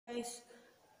guys,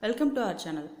 welcome to our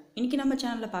channel. இன்னைக்கு நம்ம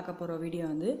சேனல்ல பார்க்க போற வீடியோ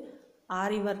வந்து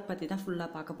ஆரி வர்க் பத்தி தான் ஃபுல்லா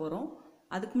பார்க்க போறோம்.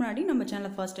 அதுக்கு முன்னாடி நம்ம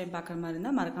சேனலை ஃபர்ஸ்ட் டைம் பார்க்குற மாதிரி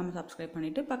இருந்தா மறக்காம Subscribe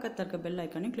பண்ணிட்டு பக்கத்துல இருக்க பெல்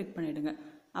ஐகானையும் கிளிக் பண்ணிடுங்க.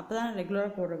 அப்பதான் ரெகுலரா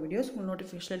போடுற வீடியோஸ் உங்களுக்கு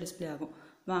நோட்டிஃபிகேஷன்ல டிஸ்ப்ளே ஆகும்.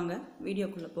 வாங்க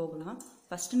வீடியோக்குள்ள போகலாம்.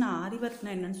 ஃபர்ஸ்ட் நான் ஆரி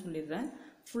வர்க்னா என்னன்னு சொல்லிடுறேன்.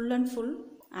 ஃபுல் அண்ட் ஃபுல்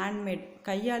ஹேண்ட்மேட்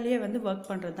கையாலேயே வந்து வர்க்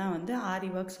பண்றது தான் வந்து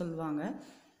ஆரி வர்க் சொல்வாங்க.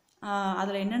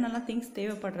 அதில் என்னென்னலாம் திங்ஸ்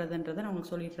தேவைப்படுறதுன்றதை நான்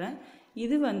உங்களுக்கு சொல்லிடுறேன்.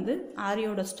 இது வந்து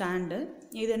ஆரியோட ஸ்டாண்டு.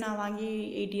 இது நான் வாங்கி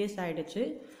 8 years ஆகிடுச்சு.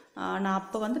 நான்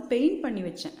அப்போ வந்து பெயிண்ட் பண்ணி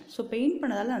வச்சேன். ஸோ பெயிண்ட்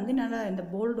பண்ணதால் வந்து என்னால் இந்த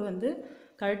போல்டு வந்து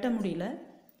கழட்ட முடியல.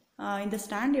 இந்த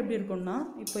ஸ்டாண்ட் எப்படி இருக்கும்னா,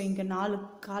 இப்போ இங்கே 4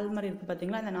 கால் மாதிரி இருக்குது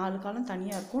பார்த்தீங்களா, இந்த 4 காலும்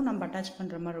தனியாக இருக்கும், நம்ம அட்டாச்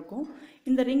பண்ணுற மாதிரி இருக்கும்.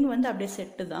 இந்த ரிங் வந்து அப்படியே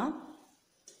செட்டு தான்.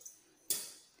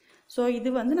 ஸோ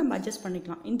இது வந்து நம்ம அட்ஜஸ்ட்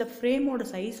பண்ணிக்கலாம். இந்த ஃப்ரேமோட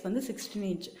சைஸ் வந்து 16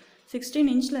 inch. 16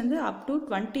 inchலேருந்து அப் டு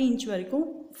 20 inch வரைக்கும்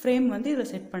ஃப்ரேம் வந்து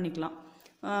இதில் செட் பண்ணிக்கலாம்.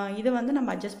 இதை வந்து நம்ம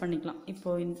அட்ஜஸ்ட் பண்ணிக்கலாம்.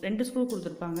 இப்போது 2 ஸ்க்ரூ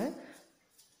கொடுத்துருப்பாங்க.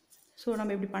 ஸோ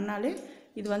நம்ம இப்படி பண்ணாலே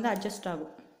இது வந்து அட்ஜஸ்ட்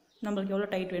ஆகும். நம்மளுக்கு எவ்வளோ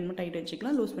டைட் வேணுமோ டைட்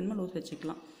வச்சுக்கலாம், லூஸ் வேணுமோ லூஸ்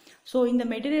வச்சுக்கலாம். ஸோ இந்த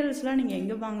மெட்டீரியல்ஸ்லாம் நீங்கள்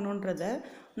எங்கே வாங்கணுன்றத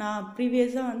நான்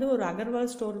ப்ரீவியஸாக வந்து ஒரு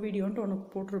அகர்வால் ஸ்டோர் வீடியோன்ட்டு ஒன்று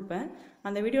போட்டிருப்பேன்.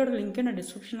 அந்த வீடியோட லிங்க்கை நான்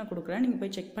டிஸ்கிரிப்ஷனில் கொடுக்குறேன், நீங்கள்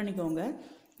போய் செக் பண்ணிக்கோங்க.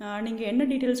 நீங்கள் என்ன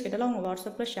டீட்டெயில்ஸ் கேட்டாலும் அவங்க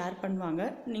வாட்ஸ்அப்பில் ஷேர் பண்ணுவாங்க.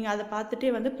 நீங்கள் அதை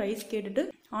பார்த்துட்டே வந்து ப்ரைஸ் கேட்டுட்டு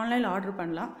ஆன்லைனில் ஆர்டர்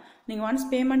பண்ணலாம். நீங்கள் ஒன்ஸ்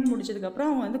பேமெண்ட் முடிச்சதுக்கப்புறம்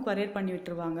அவங்க வந்து கொரியர் பண்ணி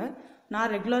விட்டுருவாங்க.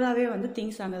 நான் ரெகுலராகவே வந்து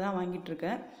திங்ஸ் அங்கே தான்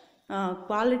வாங்கிட்டுருக்கேன்.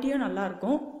 குவாலிட்டியும்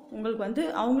நல்லாயிருக்கும். உங்களுக்கு வந்து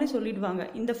அவங்களே சொல்லிடுவாங்க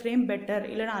இந்த ஃப்ரேம் பெட்டர்,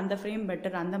 இல்லைனா அந்த ஃப்ரேம்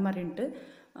பெட்டர், அந்த மாதிரின்ட்டு.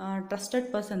 ட்ரஸ்டட்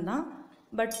பர்சன் தான்.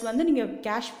 பட் வந்து நீங்கள்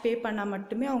கேஷ் பே பண்ணால்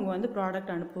மட்டுமே அவங்க வந்து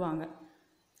ப்ராடக்ட் அனுப்புவாங்க.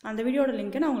 அந்த வீடியோட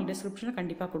லிங்க்கை நான் உங்களுக்கு டிஸ்கிரிப்ஷனில்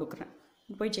கண்டிப்பாக கொடுக்குறேன்,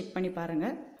 போய் செக் பண்ணி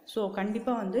பாருங்கள். ஸோ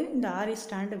கண்டிப்பாக வந்து இந்த ஆரி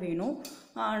ஸ்டாண்டு வேணும்.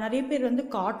 நிறைய பேர் வந்து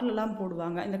காட்டிலலாம்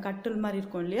போடுவாங்க, இந்த கட்டில் மாதிரி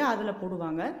இருக்கும் இல்லையா, அதில்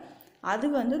போடுவாங்க. அது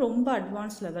வந்து ரொம்ப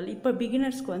அட்வான்ஸ் லெவல். இப்போ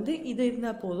பிகினர்ஸ்க்கு வந்து இது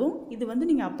இருந்தால் போதும். இது வந்து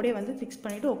நீங்கள் அப்படியே வந்து ஃபிக்ஸ்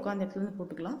பண்ணிவிட்டு உட்காந்த இடத்துலேருந்து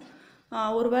போட்டுக்கலாம்.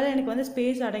 ஒருவேளை எனக்கு வந்து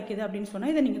ஸ்பேஸ் அடைக்குது அப்படின்னு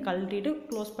சொன்னால் இதை நீங்கள் கழட்டிட்டு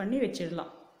க்ளோஸ் பண்ணி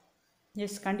வச்சிடலாம்.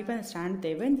 எஸ், கண்டிப்பாக இந்த ஸ்டாண்ட்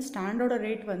தேவை. இந்த ஸ்டாண்டோட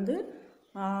ரேட் வந்து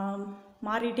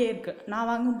மாறிட்டே இருக்குது. நான்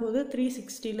வாங்கும்போது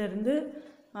 360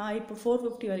 இப்போ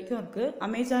 450 வரைக்கும் இருக்குது.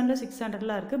 அமேசானில்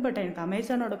 600 இருக்குது. பட் எனக்கு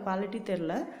அமேசானோட குவாலிட்டி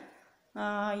தெரில.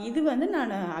 இது வந்து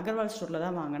நான் அகர்வால் ஸ்டோரில்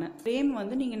தான் வாங்கினேன். ஃப்ரேம்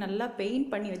வந்து நீங்கள் நல்லா பெயிண்ட்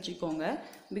பண்ணி வச்சுக்கோங்க.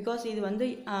 பிகாஸ் இது வந்து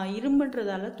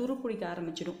இரும்புன்றதால துரு பிடிக்க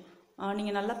ஆரம்பிச்சிடும்.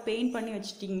 நீங்கள் நல்லா பெயிண்ட் பண்ணி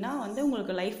வச்சிட்டிங்கன்னா வந்து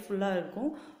உங்களுக்கு லைஃப் ஃபுல்லாக இருக்கும்.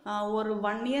 ஒரு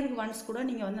 1 year ஒன்ஸ் கூட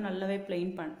நீங்கள் வந்து நல்லாவே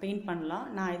பெயிண்ட் பண்ணலாம்.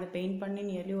 நான் இதை பெயிண்ட் பண்ணி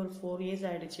நியர்லி ஒரு 4 years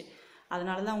ஆகிடுச்சு.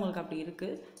 அதனால தான் உங்களுக்கு அப்படி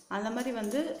இருக்குது. அந்த மாதிரி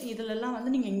வந்து இதிலெல்லாம்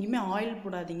வந்து நீங்கள் எங்கேயுமே ஆயில்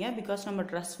போடாதீங்க. பிகாஸ் நம்ம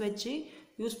ட்ரெஸ் வச்சு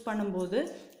யூஸ் பண்ணும்போது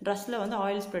ட்ரெஸ்ஸில் வந்து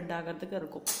ஆயில் ஸ்ப்ரெட் ஆகிறதுக்கு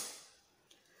இருக்கும்.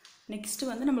 நெக்ஸ்ட்டு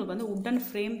வந்து நம்மளுக்கு வந்து உட்டன்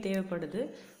ஃப்ரேம் தேவைப்படுது.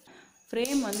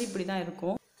 ஃப்ரேம் வந்து இப்படி தான்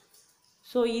இருக்கும்.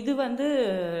 ஸோ இது வந்து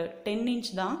 10 inch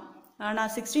தான்.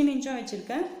 நான் 16 inchும்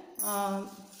வச்சுருக்கேன்,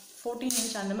 14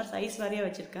 inch அந்த மாதிரி சைஸ் வரையாக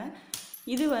வச்சுருக்கேன்.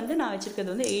 இது வந்து நான்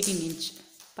வச்சுருக்கிறது வந்து 18 inch.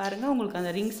 பாருங்கள், உங்களுக்கு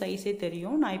அந்த ரிங் சைஸே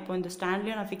தெரியும். நான் இப்போ இந்த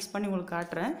ஸ்டாண்ட்லேயும் நான் ஃபிக்ஸ் பண்ணி உங்களுக்கு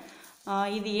காட்டுறேன்.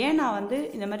 இது ஏன் நான் வந்து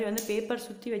இந்த மாதிரி வந்து பேப்பர்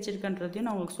சுற்றி வச்சுருக்கேன்றதையும்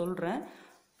நான் உங்களுக்கு சொல்கிறேன்.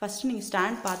 ஃபஸ்ட்டு நீங்கள்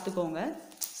ஸ்டாண்ட் பார்த்துக்கோங்க.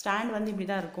 ஸ்டாண்ட் வந்து இப்படி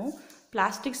தான் இருக்கும்.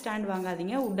 பிளாஸ்டிக் ஸ்டாண்ட்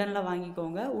வாங்காதீங்க, உட்டனில்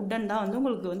வாங்கிக்கோங்க. உட்டன் தான் வந்து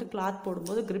உங்களுக்கு வந்து கிளாத்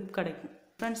போடும்போது க்ரிப் கிடைக்கும்.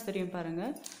 டிஃப்ரென்ஸ் தெரியும்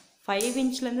பாருங்கள். 5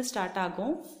 inchலேருந்து ஸ்டார்ட்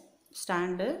ஆகும்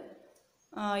ஸ்டாண்டு.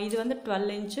 இது வந்து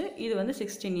 12 inch, இது வந்து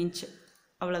 16 inch.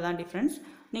 அவ்வளோதான் டிஃப்ரென்ஸ்.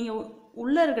 நீங்கள்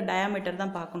உள்ளே இருக்க டயாமீட்டர்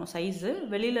தான் பார்க்கணும், சைஸு.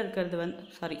 வெளியில் இருக்கிறது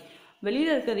வந்து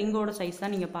வெளியில் இருக்கிற ரிங்கோட சைஸ்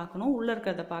தான் நீங்கள் பார்க்கணும், உள்ளே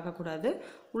இருக்கிறத பார்க்கக்கூடாது.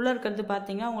 உள்ளே இருக்கிறது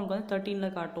பார்த்தீங்கன்னா உங்களுக்கு வந்து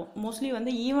 13 காட்டும். மோஸ்ட்லி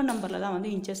வந்து ஈவன் நம்பரில் தான்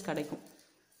வந்து இன்ச்சஸ் கிடைக்கும்.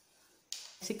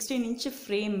 16 inch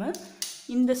ஃப்ரேமு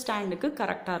இந்த ஸ்டாண்டுக்கு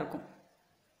கரெக்டாக இருக்கும்.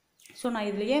 ஸோ நான்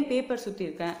இதில் ஏன் பேப்பர்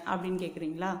சுற்றிருக்கேன் அப்படின்னு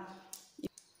கேட்குறீங்களா?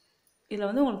 இதில்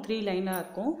வந்து உங்களுக்கு 3 லைனாக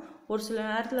இருக்கும். ஒரு சில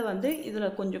நேரத்தில் வந்து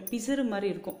இதில் கொஞ்சம் பிசுறு மாதிரி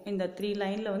இருக்கும். இந்த 3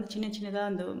 லைனில் வந்து சின்ன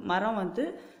சின்னதாக அந்த மரம் வந்து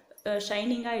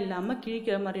ஷைனிங்காக இல்லாமல்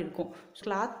கிழிக்கிற மாதிரி இருக்கும்.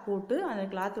 கிளாத் போட்டு அந்த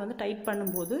கிளாத் வந்து டைட்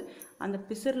பண்ணும்போது அந்த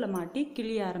பிசுறில் மாட்டி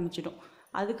கிழிய ஆரம்பிச்சிடும்.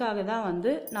 அதுக்காக தான்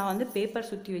வந்து நான் வந்து பேப்பர்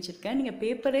சுற்றி வச்சுருக்கேன். நீங்கள்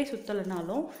பேப்பரே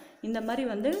சுற்றலைனாலும் இந்த மாதிரி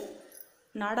வந்து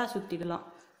நாடா சுற்றிடலாம்.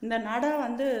 இந்த நாடா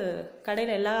வந்து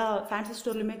கடையில் எல்லா ஃபேன்சி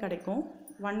ஸ்டோர்லையுமே கிடைக்கும்.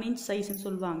 1 inch சைஸ்ன்னு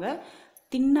சொல்லுவாங்க.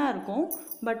 தின்னாக இருக்கும்.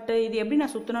 பட் இது எப்படி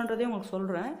நான் சுற்றணுன்றதே உங்களுக்கு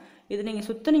சொல்கிறேன். இது நீங்கள்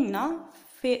சுற்றினீங்கன்னா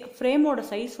ஃப்ரேமோட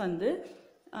சைஸ் வந்து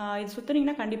இது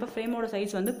சுற்றினீங்கன்னா கண்டிப்பாக ஃப்ரேமோட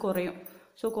சைஸ் வந்து குறையும்.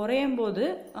 ஸோ குறையும் போது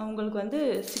உங்களுக்கு வந்து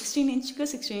 16 inchக்கு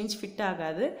 16 inch ஃபிட்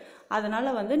ஆகாது.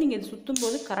 அதனால் வந்து நீங்கள் இது சுற்றும்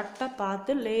போது கரெக்டாக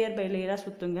பார்த்து லேயர் பை லேயராக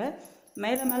சுற்றுங்க.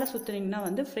 மேலே சுற்றுனீங்கன்னா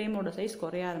வந்து ஃப்ரேமோட சைஸ்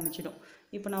குறைய ஆரம்பிச்சிடும்.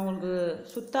 இப்போ நான் உங்களுக்கு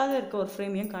சுத்தாத இருக்க ஒரு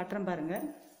ஃப்ரேமையும் காட்டுறேன் பாருங்கள்.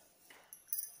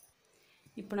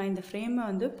 இப்போ நான் இந்த ஃப்ரேமை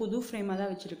வந்து புது ஃப்ரேமாக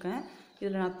தான் வச்சுருக்கேன்.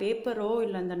 இதில் நான் பேப்பரோ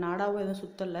இல்லை அந்த நாடாவோ எதுவும்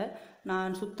சுற்றலை.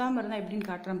 நான் சுத்தாமல் இருந்தால் எப்படின்னு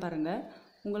காட்டுறேன் பாருங்கள்.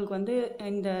 உங்களுக்கு வந்து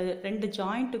இந்த 2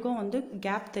 ஜாயிண்ட்டுக்கும் வந்து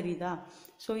கேப் தெரியுதா?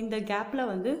 ஸோ இந்த கேப்பில்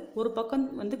வந்து ஒரு பக்கம்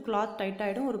வந்து கிளாத் டைட்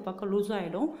ஆகிடும், ஒரு பக்கம் லூஸ்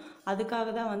ஆகிடும். அதுக்காக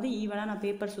தான் வந்து ஈவனாக நான்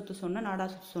பேப்பர் சுற்ற சொன்னேன், நாடா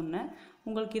சுற்ற சொன்னேன்.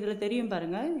 உங்களுக்கு இதில் தெரியும்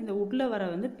பாருங்கள், இந்த உட்டில் வர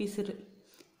வந்து பிசுறு,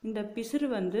 இந்த பிசுறு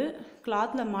வந்து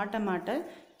கிளாத்தில் மாட்ட மாட்ட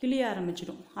கிளிய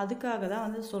ஆரம்பிச்சிடும். அதுக்காக தான்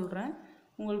வந்து சொல்கிறேன்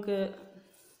உங்களுக்கு.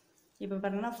 இப்போ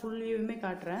பாருங்கன்னா ஃபுல் வியூவுமே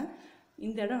காட்டுறேன்.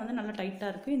 இந்த இடம் வந்து நல்லா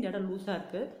டைட்டாக இருக்குது, இந்த இடம் லூஸாக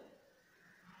இருக்குது.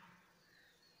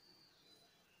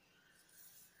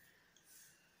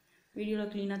 வீடியோவில்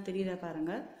க்ளீனாக தெரியுதா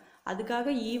பாருங்கள்.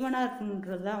 அதுக்காக ஈவனாக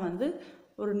இருக்குன்றது தான் வந்து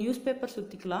ஒரு நியூஸ் பேப்பர்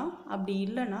சுற்றிக்கலாம். அப்படி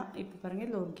இல்லைன்னா இப்போ பாருங்கள்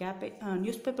இதில் ஒரு கேப்பே,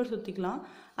 நியூஸ் பேப்பர் சுற்றிக்கலாம்.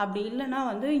 அப்படி இல்லைன்னா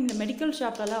வந்து இந்த மெடிக்கல்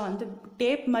ஷாப்லலாம் வந்து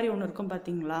டேப் மாதிரி ஒன்று இருக்கும்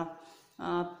பார்த்தீங்களா,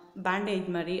 பேண்டேஜ்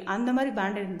மாதிரி, அந்த மாதிரி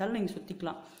பேண்டேஜ் இருந்தாலும் நீங்கள்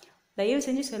சுற்றிக்கலாம். தயவு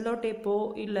செஞ்சு செல்லோ டேப்போ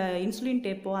இல்லை இன்சுலின்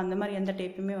டேப்போ அந்த மாதிரி எந்த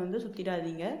டேப்புமே வந்து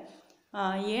சுற்றிடாதீங்க.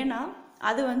 ஏன்னா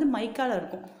அது வந்து மைக்கால்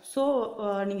இருக்கும். ஸோ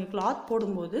நீங்கள் கிளாத்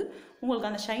போடும்போது உங்களுக்கு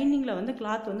அந்த ஷைனிங்கில் வந்து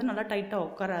கிளாத் வந்து நல்லா டைட்டாக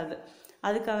உட்காராது.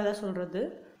 அதுக்காக தான் சொல்கிறது.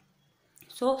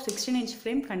 ஸோ 16 இன்ச்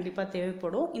ஃப்ரேம் கண்டிப்பாக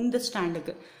தேவைப்படும் இந்த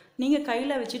ஸ்டாண்டுக்கு. நீங்கள்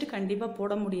கையில் வச்சுட்டு கண்டிப்பாக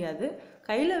போட முடியாது.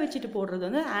 கையில் வச்சுட்டு போடுறது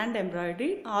வந்து ஹேண்ட் எம்ப்ராய்டரி,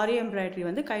 ஆரி எம்ப்ராய்டரி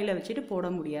வந்து கையில் வச்சுட்டு போட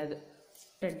முடியாது.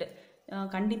 த்ரெட்டு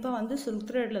கண்டிப்பாக வந்து சில்க்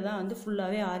த்ரெட்டில் தான் வந்து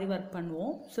ஃபுல்லாகவே ஆரி ஒர்க்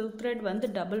பண்ணுவோம். சில்க் த்ரெட் வந்து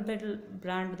டபுள் பெட்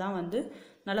பிராண்ட் தான் வந்து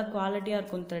நல்லா குவாலிட்டியாக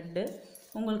இருக்கும். த்ரெட்டு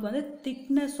உங்களுக்கு வந்து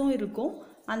திக்னஸும் இருக்கும்,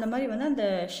 அந்த மாதிரி வந்து அந்த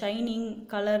ஷைனிங்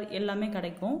கலர் எல்லாமே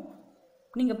கிடைக்கும்.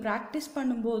 நீங்கள் ப்ராக்டிஸ்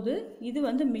பண்ணும்போது இது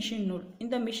வந்து மிஷின் நூல்,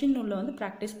 இந்த மிஷின் நூலில் வந்து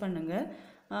ப்ராக்டிஸ் பண்ணுங்கள்.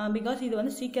 பிகாஸ் இது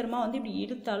வந்து சீக்கிரமாக வந்து இப்படி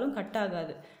இழுத்தாலும் கட்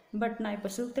ஆகாது. பட் நான்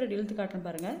இப்போ சில்க் த்ரெட் இழுத்து காட்டுறேன்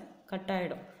பாருங்கள், கட்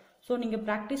ஆகிடும். ஸோ நீங்கள்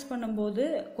ப்ராக்டிஸ் பண்ணும்போது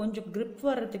கொஞ்சம் க்ரிப்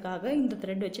வர்றதுக்காக இந்த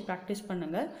த்ரெட் வச்சு ப்ராக்டிஸ்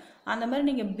பண்ணுங்கள். அந்த மாதிரி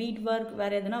நீங்கள் பீட் ஒர்க்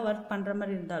வேறு எதனா ஒர்க் பண்ணுற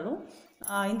மாதிரி இருந்தாலும்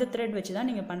இந்த த்ரெட் வச்சு தான்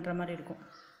நீங்கள் பண்ணுற மாதிரி இருக்கும்.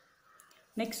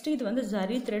 நெக்ஸ்ட்டு இது வந்து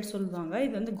ஜரி த்ரெட் சொல்லுவாங்க.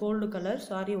 இது வந்து கோல்டு கலர்,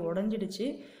 சாரி உடஞ்சிடுச்சு.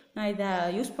 நான் இதை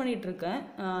யூஸ் பண்ணிகிட்ருக்கேன்,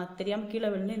 தெரியாமல் கீழே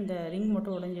விழுந்து இந்த ரிங்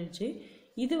மட்டும் உடஞ்சிடுச்சு.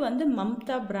 இது வந்து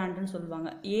மம்தா பிராண்டுன்னு சொல்லுவாங்க,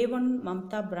 A1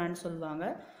 மம்தா பிராண்ட் சொல்லுவாங்க.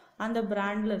 அந்த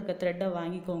பிராண்டில் இருக்க த்ரெட்டை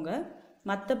வாங்கிக்கோங்க.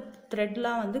 மற்ற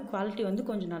த்ரெட்லாம் வந்து குவாலிட்டி வந்து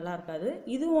கொஞ்சம் நல்லா இருக்காது.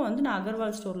 இதுவும் வந்து நான்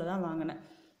அகர்வால் ஸ்டோரில் தான் வாங்கினேன்.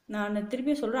 நான்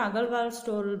திருப்பியும் சொல்கிறேன், அகர்வால்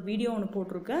ஸ்டோர் வீடியோ ஒன்று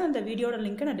போட்டிருக்கேன், அந்த வீடியோட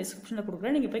லிங்க்கை நான் டிஸ்கிரிப்ஷனில்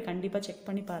கொடுக்குறேன், நீங்கள் போய் கண்டிப்பாக செக்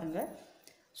பண்ணி பாருங்கள்.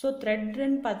 ஸோ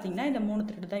த்ரெட்ன்னு பார்த்தீங்கன்னா இந்த 3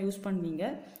 த்ரெட் தான் யூஸ் பண்ணுவீங்க.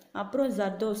 அப்புறம்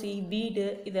ஜர்தோசி, பீடு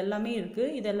இது எல்லாமே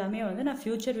இருக்குது. இது எல்லாமே வந்து நான்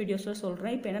ஃப்யூச்சர் வீடியோஸில்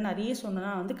சொல்கிறேன். இப்போ என்ன நிறைய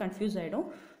சொன்னால் வந்து கன்ஃபியூஸ் ஆகிடும்.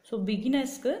 ஸோ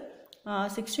பிகினர்ஸ்க்கு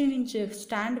 16 இன்ச்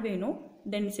ஸ்டாண்ட் வேணும்,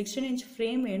 தென் 16 இன்ச்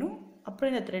ஃப்ரேம் வேணும்,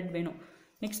 அப்புறம் இந்த த்ரெட் வேணும்.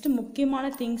 நெக்ஸ்ட்டு முக்கியமான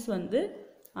திங்ஸ் வந்து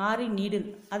ஆரி நீடில்.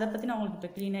 அதை பற்றி நான் உங்களுக்கு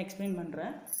இப்போ க்ளீனாக எக்ஸ்பிளைன்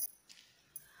பண்ணுறேன்.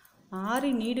 ஆரி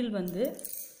நீடில் வந்து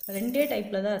 2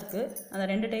 டைப்பில் தான் இருக்குது. அந்த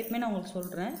 2 டைப்புமே நான் உங்களுக்கு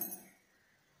சொல்கிறேன்.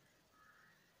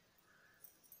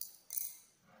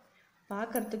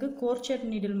 பார்க்குறதுக்கு கோர்ச்செட்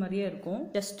நீடில் மாதிரியே இருக்கும்.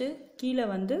 ஜஸ்ட்டு கீழே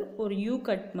வந்து ஒரு யூ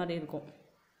கட் மாதிரி இருக்கும்.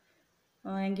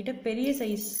 என்கிட்ட பெரிய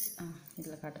சைஸ்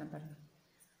இதில் காட்டுறேன் பாருங்கள்.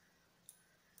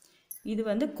 இது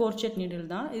வந்து கோர்ச்செட் நீடில்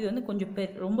தான். இது வந்து கொஞ்சம்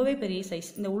ரொம்பவே பெரிய சைஸ்.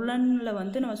 இந்த உள்ளனில்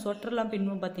வந்து நம்ம ஸ்வெட்டர்லாம்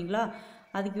பின்னுவோம் பார்த்தீங்களா,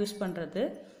 அதுக்கு யூஸ் பண்ணுறது.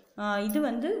 இது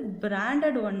வந்து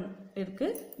பிராண்டட் ஒன்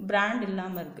இருக்குது, பிராண்ட்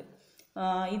இல்லாமல் இருக்குது.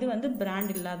 இது வந்து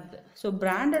பிராண்ட் இல்லாதது. ஸோ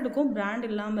பிராண்டடுக்கும் பிராண்ட்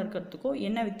இல்லாமல் இருக்கிறதுக்கும்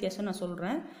என்ன வித்தியாசம் நான்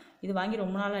சொல்கிறேன். இது வாங்கி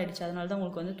ரொம்ப நாள் ஆகிடுச்சு, அதனால தான்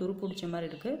உங்களுக்கு வந்து துரு பிடிச்ச மாதிரி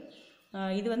இருக்குது.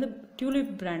 இது வந்து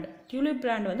டியூலிப் பிராண்ட். டியூலிப்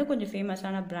பிராண்ட் வந்து கொஞ்சம்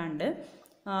ஃபேமஸான பிராண்டு.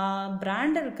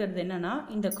 பிராண்ட் இருக்கிறது என்னென்னா,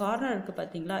 இந்த கார்னர் இருக்குது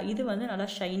பார்த்தீங்களா, இது வந்து நல்லா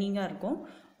ஷைனிங்காக இருக்கும்.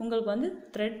 உங்களுக்கு வந்து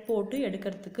த்ரெட் போட்டு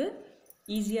எடுக்கிறதுக்கு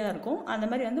ஈஸியாக இருக்கும். அந்த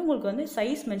மாதிரி வந்து உங்களுக்கு வந்து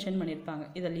சைஸ் மென்ஷன் பண்ணியிருப்பாங்க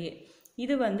இதுலேயே.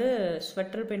 இது வந்து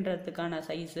ஸ்வெட்டர் பின்னுறதுக்கான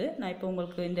சைஸு. நான் இப்போ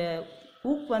உங்களுக்கு இந்த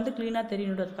ஊக் வந்து க்ளீனாக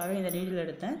தெரியணுன்றதுக்காக இந்த நீடில்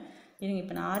எடுத்தேன். இதுங்க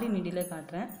இப்போ நான் ஆரி நீடிலே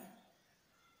காட்டுறேன்.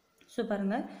 ஸோ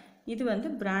பாருங்கள், இது வந்து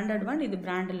பிராண்டட் ஒன், இது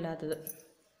பிராண்ட் இல்லாதது.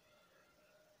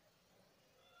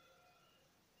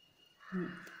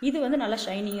 இது வந்து நல்லா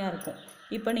ஷைனிங்காக இருக்கும்.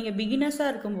 இப்போ நீங்கள்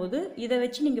பிகினர்ஸாக இருக்கும்போது இதை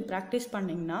வச்சு நீங்கள் ப்ராக்டிஸ்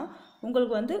பண்ணிங்கன்னா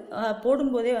உங்களுக்கு வந்து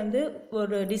போடும்போதே வந்து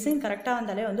ஒரு டிசைன் கரெக்டாக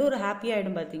வந்தாலே வந்து ஒரு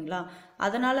ஹாப்பியாகிடும் பார்த்தீங்களா.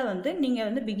 அதனால் வந்து நீங்கள்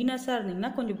வந்து பிகினர்ஸாக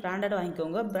இருந்தீங்கன்னா கொஞ்சம் பிராண்டட்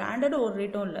வாங்கிக்கோங்க. பிராண்டட் ஒரு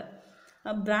ரேட்டும் இல்லை.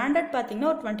 பிராண்டட்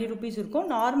பார்த்தீங்கன்னா ஒரு 20 ருபீஸ் இருக்கும்,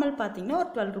 நார்மல் பார்த்தீங்கன்னா ஒரு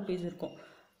 12 ருபீஸ் இருக்கும்.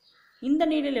 இந்த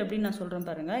நீடில் எப்படின்னு நான் சொல்கிறேன்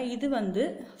பாருங்கள். இது வந்து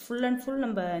ஃபுல் அண்ட் ஃபுல்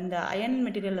நம்ம இந்த அயன்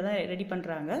மெட்டீரியலில் தான் ரெடி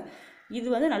பண்ணுறாங்க. இது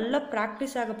வந்து நல்லா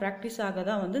ப்ராக்டிஸ் ஆக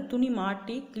தான் வந்து துணி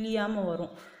மாட்டி கிளியாமல்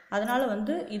வரும். அதனால்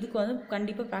வந்து இதுக்கு வந்து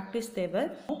கண்டிப்பாக ப்ராக்டிஸ் தேவை.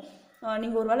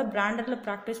 நீங்கள் ஒரு வேளை பிராண்டடில்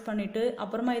ப்ராக்டிஸ் பண்ணிவிட்டு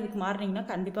அப்புறமா இதுக்கு மாறினீங்கன்னா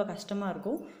கண்டிப்பாக கஷ்டமாக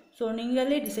இருக்கும். ஸோ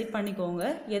நீங்களே டிசைட் பண்ணிக்கோங்க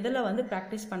எதில் வந்து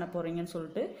ப்ராக்டிஸ் பண்ண போகிறீங்கன்னு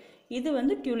சொல்லிட்டு. இது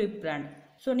வந்து டியூலிப் பிராண்ட்.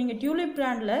 ஸோ நீங்கள் டியூலிப்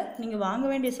பிராண்டில் நீங்கள் வாங்க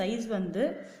வேண்டிய சைஸ் வந்து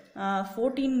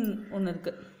 14 ஒன்று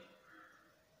இருக்குது.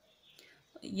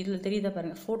 இதில் தெரியுதா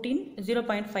பாருங்கள், 14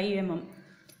 0.5 mm.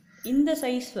 இந்த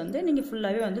சைஸ் வந்து நீங்கள்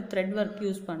ஃபுல்லாகவே வந்து த்ரெட் ஒர்க்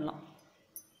யூஸ் பண்ணலாம்.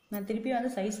 நான் திருப்பி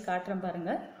வந்து சைஸ் காட்டுறேன்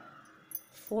பாருங்கள்.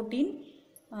 14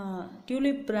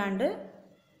 டியூலிப் பிராண்டு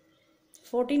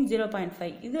 14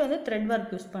 0.5. இது வந்து த்ரெட்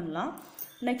ஒர்க் யூஸ் பண்ணலாம்.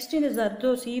 நெக்ஸ்ட் இந்த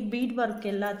ஜர்தோசி பீட் ஒர்க்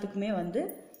எல்லாத்துக்குமே வந்து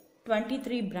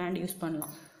 23 பிராண்ட் யூஸ்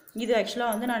பண்ணலாம். இது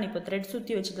ஆக்சுவலாக வந்து நான் இப்போ த்ரெட்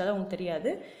சுற்றி வச்சதால உங்களுக்கு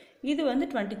தெரியாது. இது வந்து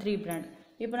 23 பிராண்ட்.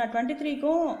 இப்போ நான்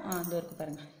 23க்கும் அந்த ஒர்க்கு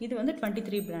பாருங்கள். இது வந்து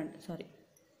 23 பிராண்ட், சாரி.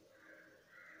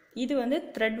 இது வந்து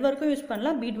த்ரெட் ஒர்க்கும் யூஸ்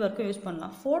பண்ணலாம், பீட் ஒர்க்கும் யூஸ்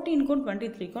பண்ணலாம். 14க்கும்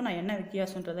 23க்கும் நான் என்ன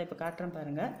வித்தியாசன்றதை இப்போ காட்டுறேன்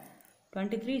பாருங்கள்.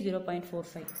 23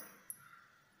 0.45.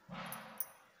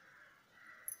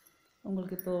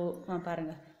 உங்களுக்கு இப்போது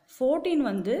பாருங்கள். 14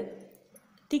 வந்து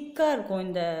திக்காக இருக்கும்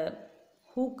இந்த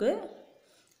ஹூக்கு,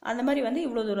 அந்த மாதிரி வந்து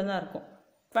இவ்வளோ தூரம் தான் இருக்கும்.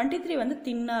 23 வந்து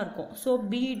தின்னாக இருக்கும். ஸோ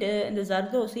பீடு இந்த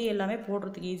ஜர்தோசி எல்லாமே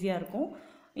போடுறதுக்கு ஈஸியாக இருக்கும்.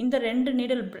 இந்த 2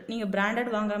 நீடில் நீங்கள் பிராண்டட்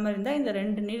வாங்குற மாதிரி இருந்தால் இந்த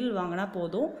 2 நீடில் வாங்கினா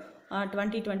போதும்.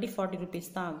 20 40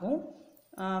 ருபீஸ் தான் ஆகும்.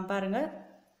 பாருங்கள்,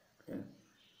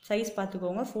 சைஸ்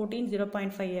பார்த்துக்கோங்க. 14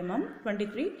 0.5 mm,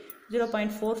 23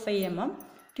 0.45 mm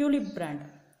டியூலிப் பிராண்ட்.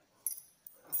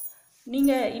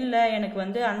 நீங்கள் இல்லை எனக்கு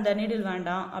வந்து அந்த நீடில்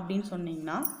வேண்டாம் அப்படின்னு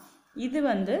சொன்னீங்கன்னா இது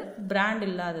வந்து பிராண்ட்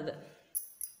இல்லாதது.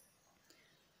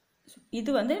 இது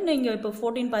வந்து நீங்கள் இப்போ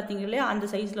 14 பார்த்தீங்க இல்லையா, அந்த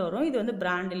சைஸில் வரும். இது வந்து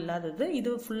பிராண்ட் இல்லாதது. இது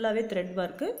ஃபுல்லாகவே த்ரெட்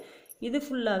ஒர்க்கு, இது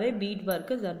ஃபுல்லாகவே beat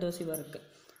work, zardozi work.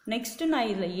 Next நான்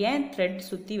இதில் ஏன் த்ரெட்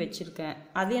சுற்றி வச்சுருக்கேன்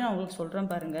அதையும் நான் உங்களுக்கு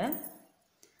சொல்கிறேன் பாருங்கள்.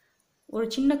 ஒரு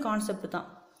சின்ன கான்செப்ட் தான்.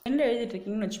 பெனில்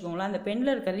எழுதிட்டுருக்கீங்கன்னு வச்சுக்கோங்களேன். அந்த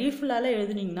பெனில் இருக்க ரீஃபில்லால்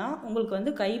எழுதுனீங்கன்னா உங்களுக்கு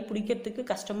வந்து கை பிடிக்கிறதுக்கு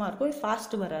கஷ்டமாக இருக்கும்,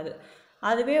 ஃபாஸ்ட்டு வராது.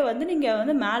 அதுவே வந்து நீங்கள்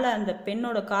வந்து மேலே அந்த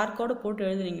பெண்ணோட கார்க்கோடு போட்டு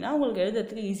எழுதுனீங்கன்னா உங்களுக்கு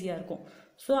எழுதுறதுக்கு ஈஸியாக இருக்கும்.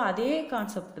 ஸோ அதே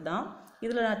கான்செப்ட் தான்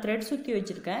இதில் நான் த்ரெட் சுற்றி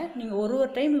வச்சுருக்கேன். நீங்கள் ஒரு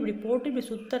டைம் இப்படி போட்டு இப்படி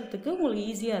சுற்றுறதுக்கு உங்களுக்கு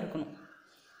ஈஸியாக இருக்கணும்.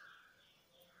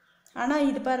 ஆனால்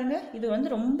இது பாருங்கள், இது வந்து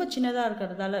ரொம்ப சின்னதாக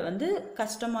இருக்கிறதால வந்து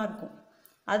கஷ்டமாக இருக்கும்.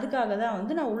 அதுக்காக தான்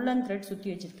வந்து நான் உள்ளன் த்ரெட் சுற்றி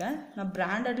வச்சுருக்கேன். நான்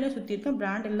பிராண்டட்லேயும் சுற்றிருக்கேன்,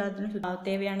 பிராண்ட் இல்லாததுலையும்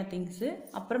தேவையான திங்ஸு.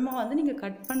 அப்புறமா வந்து நீங்கள்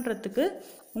கட் பண்ணுறதுக்கு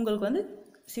உங்களுக்கு வந்து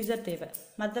சிசர் தேவை.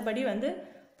 மற்றபடி வந்து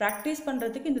ப்ராக்டிஸ்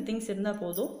பண்ணுறதுக்கு இந்த திங்ஸ் இருந்தால்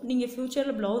போதும். நீங்கள்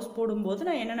ஃப்யூச்சரில் ப்ளவுஸ் போடும்போது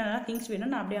நான் என்னென்ன திங்ஸ்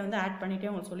வேணும் நான் அப்படியே வந்து ஆட் பண்ணிகிட்டே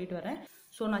உங்களுக்கு சொல்லிட்டு வரேன்.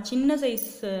 ஸோ நான் சின்ன சைஸ்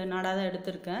நாடா தான்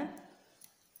எடுத்திருக்கேன்.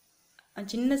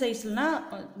 சின்ன சைஸ்லாம்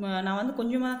நான் வந்து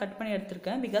கொஞ்சமாக கட் பண்ணி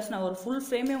எடுத்திருக்கேன். பிகாஸ் நான் ஒரு ஃபுல்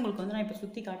ஃப்ரேமே உங்களுக்கு வந்து நான் இப்போ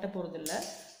சுற்றி காட்ட போகிறதில்ல,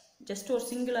 ஜஸ்ட் ஒரு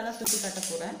சிங்கிளாக தான் சுற்றி காட்ட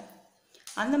போகிறேன்.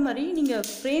 அந்த மாதிரி நீங்கள்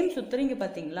ஃப்ரேம் சுற்றுறீங்க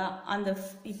பார்த்தீங்களா, அந்த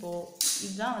இப்போது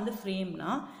இதுதான் வந்து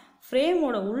ஃப்ரேம்னா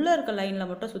ஃப்ரேமோட உள்ளே இருக்க லைனில்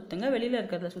மட்டும் சுற்றுங்க, வெளியில்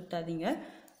இருக்கிறத சுற்றாதீங்க.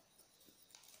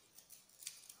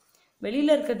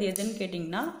 வெளியில் இருக்கிறது எதுன்னு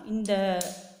கேட்டிங்கன்னா இந்த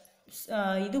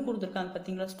இது கொடுத்துருக்காங்க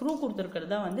பார்த்தீங்களா, ஸ்க்ரூ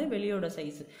கொடுத்துருக்கிறது தான் வந்து வெளியோட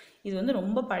சைஸு. இது வந்து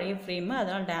ரொம்ப பழைய ஃப்ரேமு,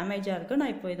 அதனால் டேமேஜாக இருக்குது.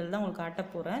 நான் இப்போ இதில் தான் உங்களுக்கு காட்ட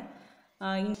போகிறேன்.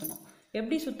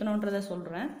 எப்படி சுற்றணுன்றதை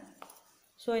சொல்கிறேன்.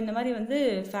 ஸோ இந்த மாதிரி வந்து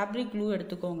ஃபேப்ரிக் க்ளூ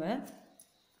எடுத்துக்கோங்க.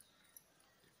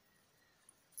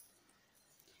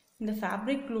 இந்த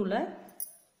ஃபேப்ரிக் க்ளூவில்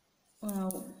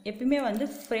எப்பயுமே வந்து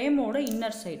ஃப்ரேமோட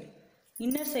இன்னர்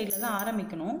சைடில் தான்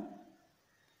ஆரம்பிக்கணும்.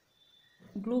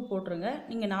 க்ளூ போட்டுருங்க.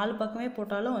 நீங்கள் 4 பக்கமே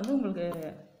போட்டாலும் வந்து உங்களுக்கு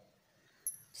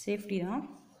சேஃப்டி தான்.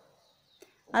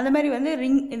 அந்த மாதிரி வந்து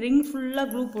ரிங் ஃபுல்லாக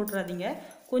க்ளூ போட்டுறாதீங்க,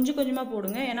 கொஞ்சம் கொஞ்சமாக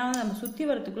போடுங்க. ஏன்னா நம்ம சுற்றி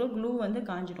வரத்துக்குள்ளே க்ளூ வந்து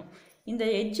காஞ்சிடும். இந்த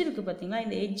எட்ஜ் இருக்குது பார்த்தீங்களா,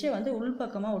 இந்த எட்ஜை வந்து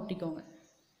உள்பக்கமாக ஒட்டிக்கோங்க.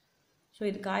 ஸோ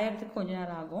இது காயறதுக்கு கொஞ்சம்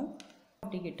நேரம் ஆகும்.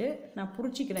 ஒட்டிக்கிட்டு நான்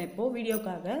பிடிச்சிக்கிறேன் இப்போது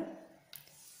வீடியோக்காக.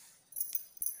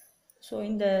 ஸோ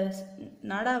இந்த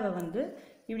நாடாவை வந்து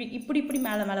இப்படி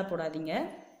மேலே போடாதீங்க.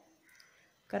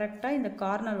 கரெக்டாக இந்த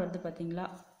கார்னர் வந்து பார்த்தீங்களா,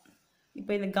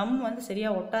 இப்போ இந்த கம் வந்து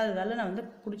சரியாக ஒட்டாததால் நான் வந்து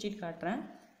பிடிச்சிட்டு காட்டுறேன்.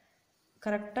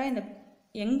 கரெக்டாக இந்த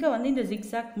எங்கே வந்து இந்த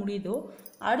ஜிக்ஸாக் முடியுதோ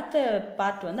அடுத்த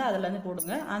பார்ட் வந்து அதில் வந்து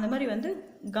போடுங்க. அந்த மாதிரி வந்து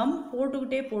கம்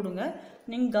போட்டுக்கிட்டே போடுங்க.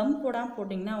 நீங்கள் கம் போடாமல்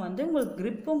போட்டிங்கன்னா வந்து உங்களுக்கு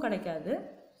க்ரிப்பும் கிடைக்காது.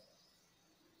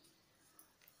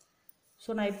 ஸோ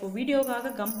நான் இப்போ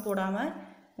வீடியோக்காக கம் போடாமல்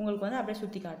உங்களுக்கு வந்து அப்படியே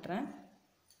சுற்றி காட்டுறேன்.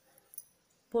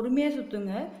 பொறுமையாக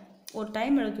சுற்றுங்க. ஒரு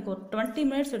டைம் எடுத்துக்கோ, ஒரு 20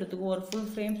 மினிட்ஸ் எடுத்துக்கோ ஒரு ஃபுல்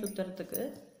ஃப்ரேம் சுற்றுறதுக்கு.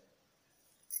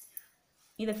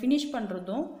 இதை ஃபினிஷ்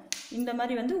பண்ணுறதும் இந்த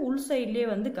மாதிரி வந்து உள் சைட்லேயே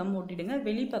வந்து கம் ஒட்டிடுங்க,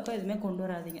 வெளி பக்கம் எதுவுமே கொண்டு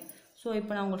வராதிங்க. ஸோ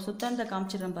இப்போ நான் உங்களுக்கு சுத்தத்தை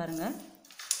காமிச்சிடுறேன் பாருங்கள்.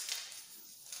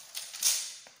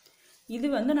 இது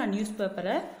வந்து நான் நியூஸ்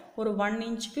பேப்பரை ஒரு 1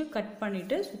 இன்ச்சுக்கு கட்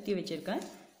பண்ணிவிட்டு சுற்றி வச்சுருக்கேன்.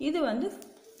 இது வந்து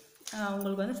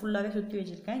உங்களுக்கு வந்து ஃபுல்லாகவே சுற்றி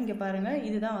வச்சுருக்கேன். இங்கே பாருங்கள்,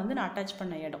 இதுதான் வந்து நான் அட்டாச்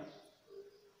பண்ண இடம்.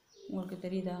 உங்களுக்கு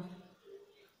தெரியுதா,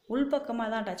 உள்பக்கமாக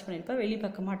தான் அட்டாச் பண்ணியிருப்பேன், வெளி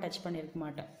பக்கமாக அட்டாச் பண்ணியிருக்க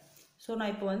மாட்டேன். ஸோ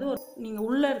நான் இப்போ வந்து நீங்கள்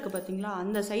உள்ளே இருக்குது பார்த்தீங்களா,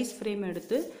 அந்த சைஸ் ஃப்ரேம்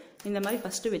எடுத்து இந்த மாதிரி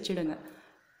ஃபஸ்ட்டு வச்சுடுங்க.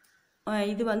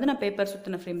 இது வந்து நான் பேப்பர்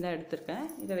சுற்றின ஃப்ரேம் தான் எடுத்திருக்கேன்.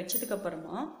 இதை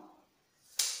வச்சதுக்கப்புறமா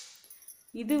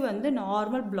இது வந்து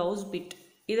நார்மல் ப்ளவுஸ் பிட்.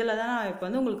 இதில் தான் நான் இப்போ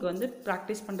வந்து உங்களுக்கு வந்து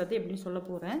ப்ராக்டிஸ் பண்ணுறது எப்படின்னு சொல்ல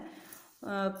போகிறேன்.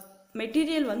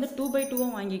 மெட்டீரியல் வந்து 2x2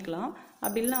 வாங்கிக்கலாம்.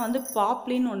 அப்படி இல்லைனா வந்து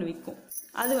பாப்லின்னு ஒன்று விற்கும்,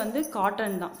 அது வந்து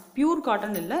காட்டன் தான், பியூர்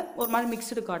காட்டன் இல்லை, ஒரு மாதிரி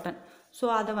மிக்சடு காட்டன். ஸோ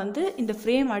அதை வந்து இந்த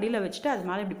ஃப்ரேம் அடியில் வச்சுட்டு அது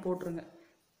மேலே இப்படி போட்டுருங்க.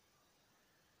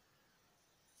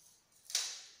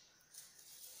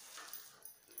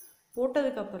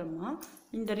 போட்டதுக்கப்புறமா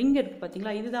இந்த ரிங் இருக்குது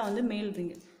பார்த்தீங்களா, இதுதான் வந்து மேல்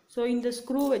ரிங்கு. ஸோ இந்த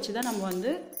ஸ்க்ரூ வச்சு தான் நம்ம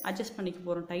வந்து அட்ஜஸ்ட் பண்ணிக்க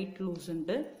போகிறோம் டைட்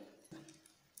லூஸுன்ட்டு.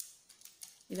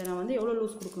 இதை நான் வந்து எவ்வளோ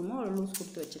லூஸ் கொடுக்கணுமோ அவ்வளோ லூஸ்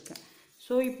கொடுத்து வச்சுருக்கேன்.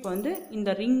 ஸோ இப்போ வந்து இந்த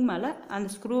ரிங் மேலே அந்த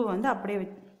ஸ்க்ரூவை வந்து அப்படியே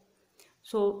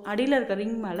ஸோ அடியில் இருக்க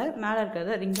ரிங் மேலே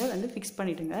இருக்கிறத ரிங்கை வந்து ஃபிக்ஸ்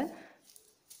பண்ணிவிடுங்க.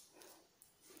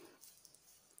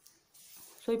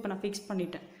 ஸோ இப்போ நான் ஃபிக்ஸ்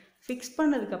பண்ணிட்டேன். ஃபிக்ஸ்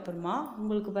பண்ணதுக்கப்புறமா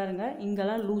உங்களுக்கு பாருங்கள்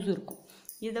இங்கெல்லாம் லூஸ் இருக்கும்.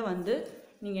 இதை வந்து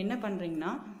நீங்கள் என்ன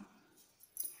பண்ணுறீங்கன்னா,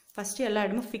 ஃபஸ்ட்டு எல்லா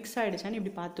இடமும் ஃபிக்ஸ் ஆகிடுச்சான்னு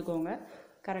இப்படி பார்த்துக்கோங்க.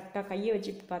 கரெக்டாக கையை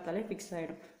வச்சு இப்படி பார்த்தாலே ஃபிக்ஸ்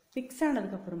ஆகிடும். ஃபிக்ஸ்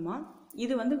ஆனதுக்கப்புறமா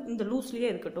இது வந்து இந்த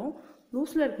லூஸ்லேயே இருக்கட்டும்.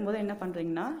 லூஸில் இருக்கும்போது என்ன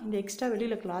பண்ணுறீங்கன்னா, இந்த எக்ஸ்ட்ரா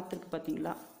வெளியில் கிளாத் இருக்குது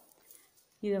பார்த்தீங்களா,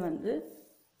 இதை வந்து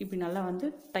இப்படி நல்லா வந்து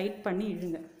டைட் பண்ணி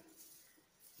இழுங்க.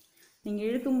 நீங்கள்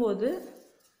இழுக்கும்போது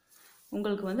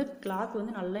உங்களுக்கு வந்து கிளாத்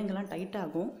வந்து நல்லா இங்கெல்லாம் டைட்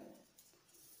ஆகும்.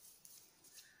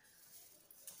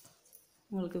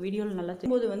 உங்களுக்கு வீடியோவில் நல்லா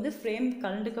தெரியும்போது வந்து ஃப்ரேம்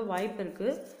கலண்டுக்க வாய்ப்பு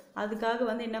இருக்குது. அதுக்காக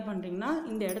வந்து என்ன பண்ணுறீங்கன்னா,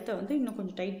 இந்த இடத்த வந்து இன்னும்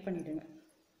கொஞ்சம் டைட் பண்ணிவிடுங்க.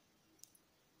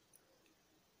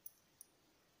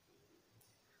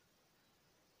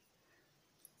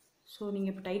 ஸோ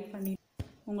நீங்கள் இப்போ டைட் பண்ணி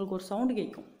உங்களுக்கு ஒரு சவுண்டு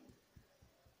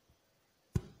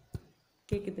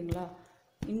கேட்குதுங்களா,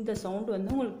 இந்த சவுண்டு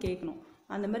வந்து உங்களுக்கு கேட்கணும்.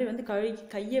 அந்த மாதிரி வந்து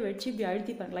கையை வச்சு இப்படி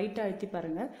அழுத்தி பாருங்கள், லைட்டாக அழுத்தி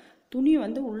பாருங்கள். துணி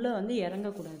வந்து உள்ளே வந்து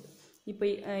இறங்கக்கூடாது.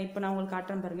 இப்போ நான் உங்களுக்கு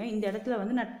காட்டுறேன் பாருங்கள். இந்த இடத்துல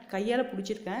வந்து நான் கையால்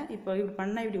பிடிச்சிருக்கேன். இப்போ இப்படி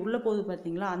பண்ணால் இப்படி உள்ளே போகுது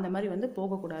பார்த்தீங்களா, அந்த மாதிரி வந்து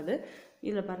போகக்கூடாது.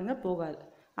 இதில் பாருங்கள் போகாது.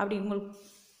 அப்படி உங்களுக்கு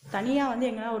தனியாக வந்து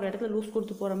எங்கன்னா ஒரு இடத்துல லூஸ்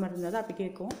கொடுத்து போகிற மாதிரி இருந்தால் தான் அப்படி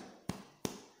கேட்கும்.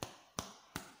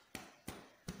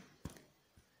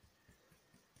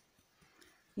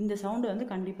 இந்த சவுண்டு வந்து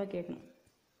கண்டிப்பாக கேட்கணும்.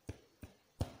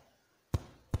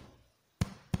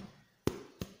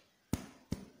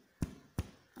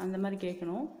 அந்த மாதிரி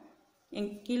கேட்கணும்.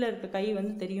 கீழே இருக்க கை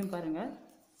வந்து தெரியும் பாருங்கள்.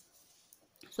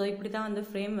 ஸோ இப்படி தான் வந்து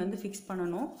ஃப்ரேம் வந்து ஃபிக்ஸ்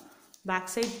பண்ணணும்.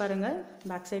 பேக் சைடு பாருங்கள்,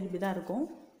 பேக் சைடு இப்படி தான் இருக்கும்.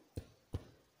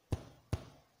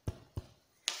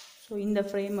 ஸோ இந்த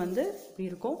ஃப்ரேம் வந்து இப்படி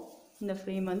இருக்கும், இந்த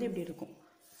ஃப்ரேம் வந்து இப்படி இருக்கும்.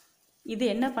 இது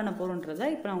என்ன பண்ண போகிறோன்றதை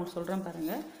இப்போ நான் உங்களுக்கு சொல்கிறேன்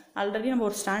பாருங்கள். ஆல்ரெடி நம்ம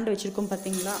ஒரு ஸ்டாண்டு வச்சுருக்கோம்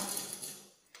பார்த்தீங்களா,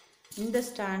 இந்த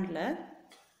ஸ்டாண்டில்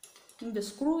இந்த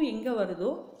ஸ்க்ரூ எங்கே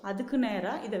வருதோ அதுக்கு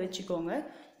நேராக இதை வச்சுக்கோங்க.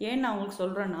 ஏன் நான் உங்களுக்கு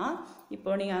சொல்கிறேன்னா,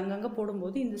 இப்போ நீங்கள் அங்கங்கே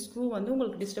போடும்போது இந்த ஸ்க்ரூ வந்து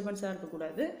உங்களுக்கு டிஸ்டர்பன்ஸாக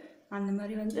இருக்கக்கூடாது. அந்த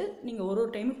மாதிரி வந்து நீங்கள் ஒரு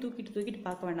டைமும் தூக்கிட்டு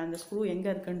பார்க்க வேண்டாம் அந்த ஸ்க்ரூ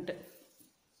எங்கே இருக்குன்ட்டு.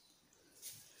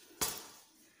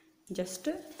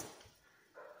 ஜஸ்ட்டு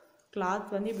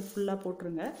கிளாத் வந்து இப்படி ஃபுல்லாக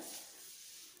போட்டுருங்க.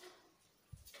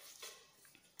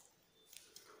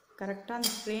 கரெக்டாக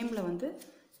அந்த ஃப்ரேமில் வந்து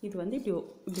இது வந்து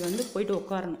இப்படி வந்து போயிட்டு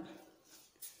உட்காரணும்.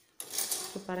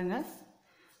 இப்போ பாருங்கள்,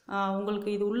 உங்களுக்கு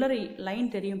இது உள்ளரை லைன்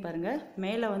தெரியும் பாருங்கள்.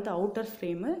 மேலே வந்து அவுட்டர்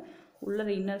ஃப்ரேமு,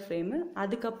 உள்ளரை இன்னர் ஃப்ரேமு,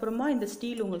 அதுக்கப்புறமா இந்த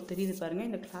ஸ்டீல் உங்களுக்கு தெரியுது பாருங்கள்.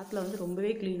 இந்த கிளாத்தில் வந்து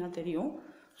ரொம்பவே க்ளீனாக தெரியும்.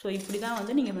 ஸோ இப்படி தான்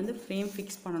வந்து நீங்கள் வந்து ஃப்ரேம்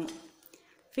ஃபிக்ஸ் பண்ணணும்.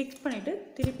 ஃபிக்ஸ் பண்ணிவிட்டு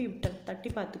திருப்பி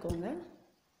தட்டி பார்த்துக்கோங்க.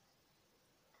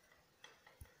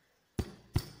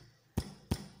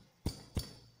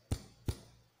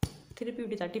 திருப்பி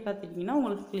இப்படி தட்டி பார்த்துக்கிட்டிங்கன்னா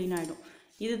உங்களுக்கு க்ளீன் ஆகிடும்.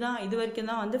 இது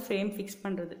வரைக்கும் தான் வந்து ஃப்ரேம் ஃபிக்ஸ்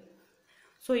பண்ணுறது.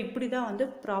 ஸோ இப்படி தான் வந்து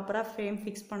ப்ராப்பராக ஃப்ரேம்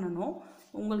ஃபிக்ஸ் பண்ணணும்.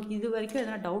 உங்களுக்கு இது வரைக்கும்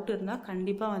எதனா டவுட் இருந்தால்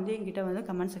கண்டிப்பாக வந்து என்கிட்ட வந்து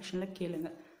கமெண்ட் செக்ஷனில் கேளுங்க.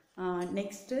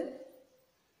 நெக்ஸ்ட்டு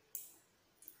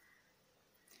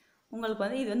உங்களுக்கு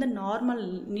வந்து இது வந்து நார்மல்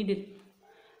நீடில்.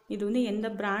 இது வந்து எந்த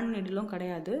பிராண்ட் நீடிலும்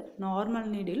கிடையாது, நார்மல்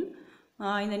நீடில்.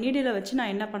 இந்த நீடிலை வச்சு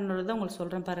நான் என்ன பண்ணுறதை உங்களுக்கு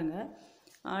சொல்கிறேன் பாருங்கள்.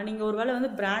 நீங்கள் ஒரு வேளை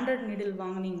வந்து பிராண்டட் நீடில்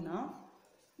வாங்கினீங்கன்னா,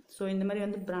 ஸோ இந்த மாதிரி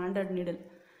வந்து பிராண்டட் நீடில்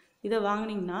இதை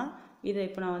வாங்கினீங்கன்னா, இதை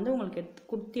இப்போ நான் வந்து உங்களுக்கு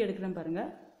குத்தி எடுக்கிறேன் பாருங்கள்.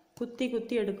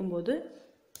 குத்தி எடுக்கும்போது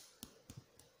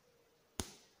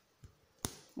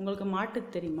உங்களுக்கு மாட்டுக்கு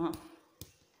தெரியுமா,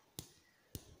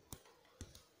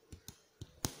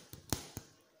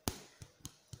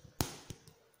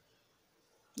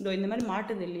 இந்த மாதிரி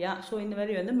மாட்டுது இல்லையா. ஸோ இந்த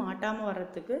மாதிரி வந்து மாட்டாமல்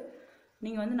வர்றதுக்கு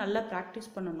நீங்கள் வந்து நல்லா ப்ராக்டிஸ்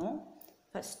பண்ணணும்.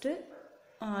 ஃபஸ்ட்டு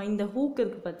இந்த ஹூக்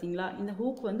இருக்குது பார்த்தீங்களா, இந்த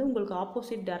ஹூக் வந்து உங்களுக்கு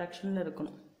ஆப்போசிட் டைரக்ஷனில்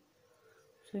இருக்கணும்.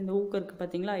 ஸோ இந்த ஹூக் இருக்குது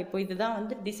பார்த்தீங்களா, இப்போ இதுதான்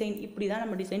வந்து டிசைன். இப்படி தான்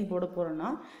நம்ம டிசைன் போட போகிறோன்னா,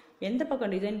 எந்த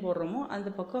பக்கம் டிசைன் போடுறோமோ அந்த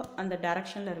பக்கம் அந்த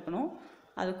டைரக்ஷனில் இருக்கணும்.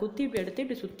 அதை குத்தி இப்படி எடுத்து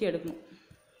இப்படி சுற்றி எடுக்கணும்.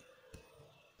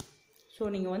 ஸோ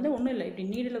நீங்கள் வந்து ஒன்றும் இல்லை, இப்படி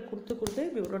நீடில் கொடுத்து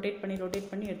இப்படி ரொட்டேட்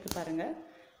பண்ணி எடுத்து பாருங்கள்.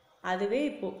 அதுவே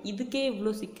இப்போது இதுக்கே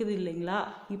இவ்வளோ சிக்குது இல்லைங்களா.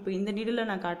 இப்போ இந்த நீடில்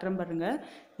நான் காட்டுறேன் பாருங்கள்.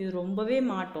 இது ரொம்பவே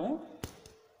மாட்டோம்,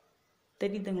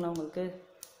 தெரியுதுங்களா உங்களுக்கு.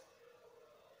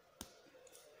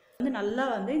 வந்து நல்லா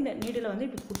வந்து இந்த நீடில் வந்து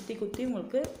இப்படி குத்தி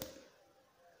உங்களுக்கு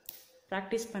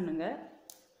ப்ராக்டிஸ் பண்ணுங்கள்.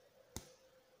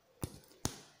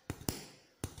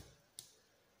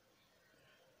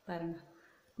 பாருங்கள்.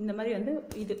 இந்த மாதிரி வந்து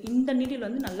இந்த நீடில்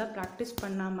வந்து நல்லா ப்ராக்டிஸ்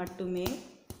பண்ணால் மட்டுமே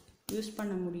யூஸ்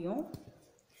பண்ண முடியும்.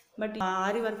 பட்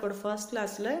ஆரி ஒர்க்கோட ஃபர்ஸ்ட்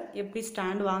கிளாஸில் எப்படி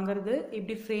ஸ்டாண்ட் வாங்குறது,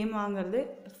 எப்படி ஃப்ரேம் வாங்குறது,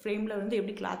 ஃப்ரேமில் வந்து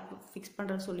எப்படி கிளாத் ஃபிக்ஸ்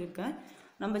பண்ணுறது சொல்லியிருக்கேன்.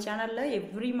 நம்ம சேனலில்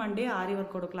எவ்ரி மண்டே ஆரி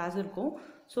ஒர்க்கோட கிளாஸ் இருக்கும்.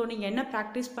 ஸோ நீங்கள் என்ன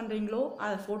ப்ராக்டிஸ் பண்ணுறீங்களோ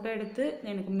அதை ஃபோட்டோ எடுத்து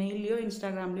எனக்கு மெயிலையோ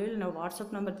இன்ஸ்டாகிராம்லேயோ இல்லை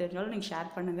வாட்ஸ்அப் நம்பர் தெரிஞ்சாலும் நீங்கள் ஷேர்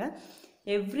பண்ணுங்கள்.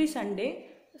 எவ்ரி சண்டே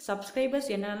சப்ஸ்கிரைபர்ஸ்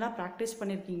என்னென்னலாம் ப்ராக்டிஸ்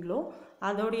பண்ணியிருக்கீங்களோ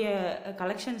அதோடைய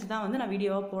கலெக்ஷன்ஸ் தான் வந்து நான்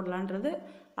வீடியோவாக போடலான்றது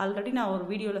ஆல்ரெடி நான் ஒரு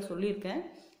வீடியோவில் சொல்லியிருக்கேன்.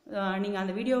 நீங்கள்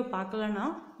அந்த வீடியோவை பார்க்கலன்னா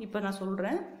இப்போ நான்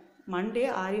சொல்கிறேன். மண்டே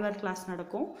ஆரி ஒர்க் கிளாஸ்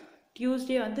நடக்கும்,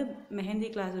 டியூஸ்டே வந்து மெஹந்தி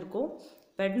கிளாஸ் இருக்கும்,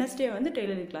 வெட்னஸ்டே வந்து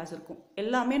டெய்லரிங் கிளாஸ் இருக்கும்.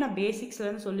 எல்லாமே நான்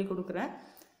பேசிக்ஸ்லேருந்து சொல்லி கொடுக்குறேன்.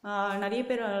 நிறைய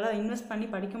பேர் அதெல்லாம் இன்வெஸ்ட் பண்ணி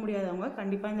படிக்க முடியாதவங்க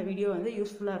கண்டிப்பாக இந்த வீடியோ வந்து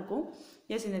யூஸ்ஃபுல்லாக இருக்கும்.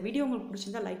 எஸ், இந்த வீடியோ உங்களுக்கு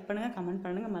பிடிச்சிருந்தா லைக் பண்ணுங்கள், கமெண்ட்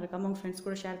பண்ணுங்கள், மறக்காமல் உங்கள் ஃப்ரெண்ட்ஸ்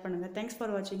கூட ஷேர் பண்ணுங்கள். தேங்க்ஸ்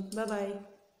ஃபார் வாட்சிங். பாய்.